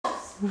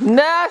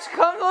Nash,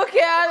 come look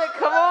at it.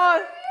 Come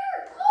on.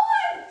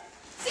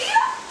 See him?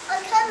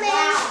 I'm coming.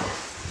 Wow.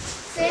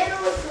 Santa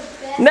was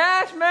the best.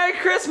 Nash, Merry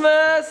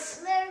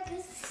Christmas. Merry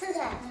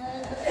Christmas.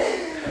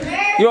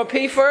 You want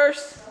pee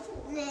first?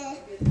 Nah.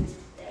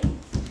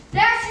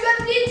 Nash, you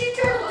have Ninja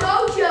Turtle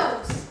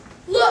dojos.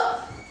 Look.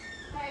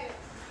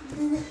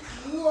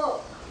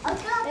 Whoa.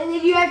 And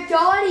then you have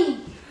Donnie.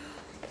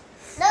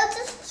 No,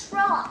 just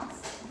straws.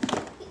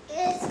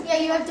 Yeah,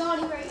 you have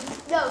Donnie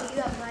right. No,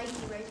 you have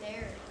Mikey right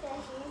there.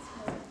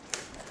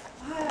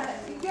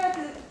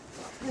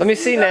 Let me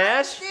see,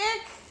 Nash.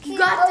 You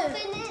got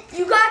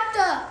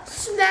the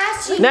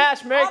smashing.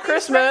 Nash, Merry All these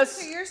presents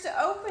Christmas. are yours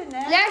to open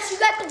now. Nash, you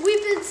got the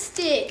whipping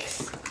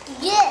sticks.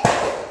 Yeah.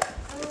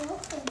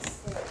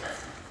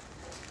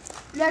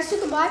 Nash,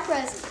 look at my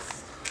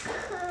presents.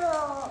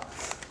 Cool.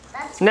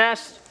 That's Nash,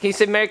 can you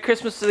say Merry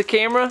Christmas to the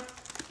camera?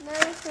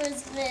 Merry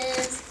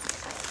Christmas.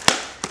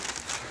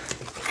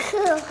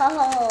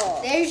 Cool.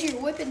 There's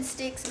your whipping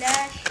sticks,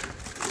 Nash.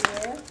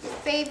 Yeah. Your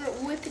favorite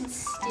whipping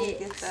Let me get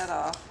sticks. that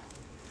off.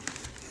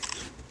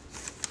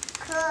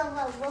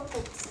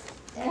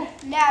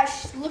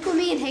 Nash, look what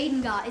me and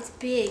Hayden got. It's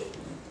big.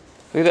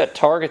 Look at that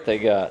target they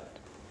got.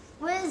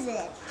 What is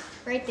it?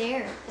 Right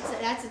there.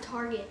 That's a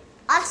target.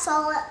 I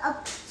saw it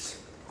up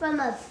from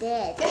a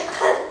bed.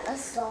 I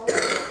saw it.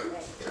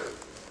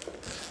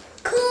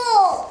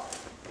 Cool.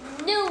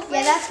 New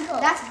Yeah, that's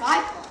wrinkle.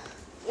 my part.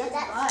 Yeah,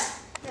 that's.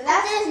 Yeah,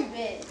 that's too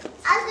big.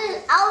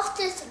 I was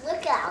just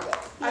looking at it.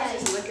 I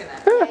was just looking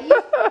at it.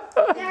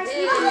 Yeah,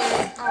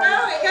 Nash,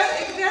 No,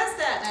 it does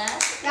that,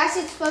 Nash. Nash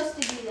is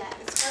supposed to do that.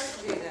 It's supposed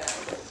to do that.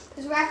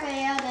 Because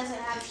Raphael doesn't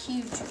have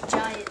huge,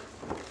 giant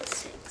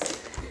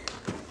sticks.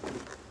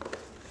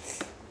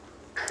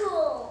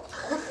 Cool.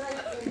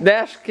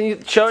 Nash, can you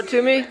show it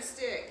to me? Different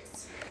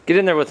sticks. Get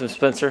in there with him,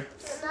 Spencer.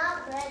 You're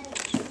not ready.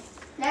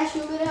 Nash,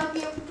 you want me to help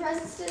you open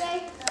presents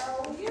today? No.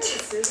 You know where the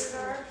scissors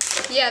are?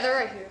 Yeah, they're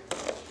right here.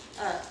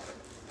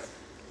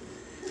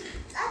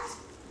 That's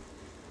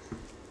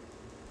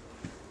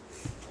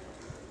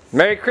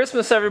Merry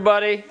Christmas,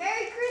 everybody.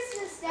 Merry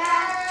Christmas,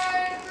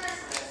 Dad.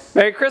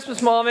 Merry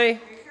Christmas, Mommy. Merry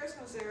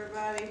Christmas,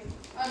 everybody.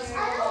 I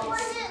don't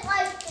want it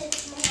like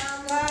this,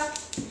 Mom.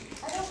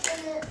 I don't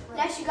want it like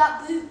Nash, you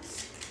got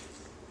boots.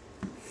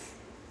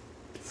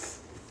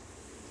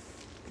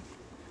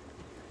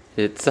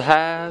 It's a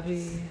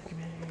happy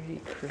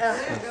Merry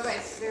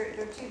Christmas.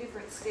 They're two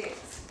different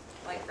sticks,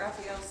 like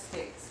Raphael's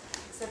sticks,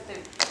 except they're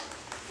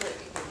split.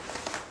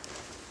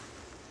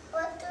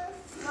 But they're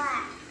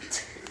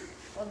flat.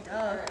 Well,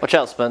 duh. Watch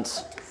out,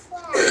 Spence. They're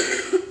flat.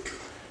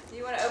 Do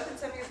you want to open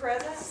some of your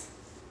presents?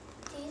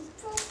 These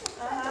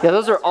presents, Yeah,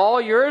 those are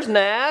all yours,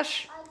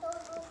 Nash. I don't know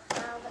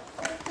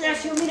how to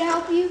Nash, you want me to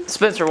help you?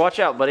 Spencer, watch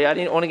out, buddy. I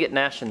didn't want to get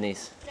Nash in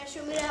these. Nash,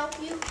 you want me to help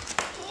you? Can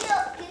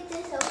you get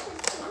this open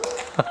too?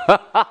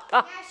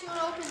 Nash, you want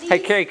to open these? Hey,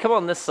 Carrie, come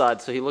on this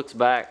side so he looks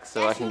back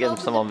so I Nash, can you get him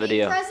wanna some open on the big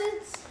video.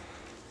 Presents?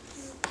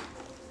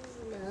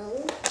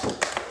 No.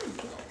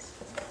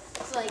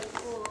 It's like,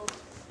 well,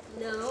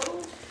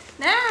 no.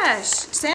 Nash,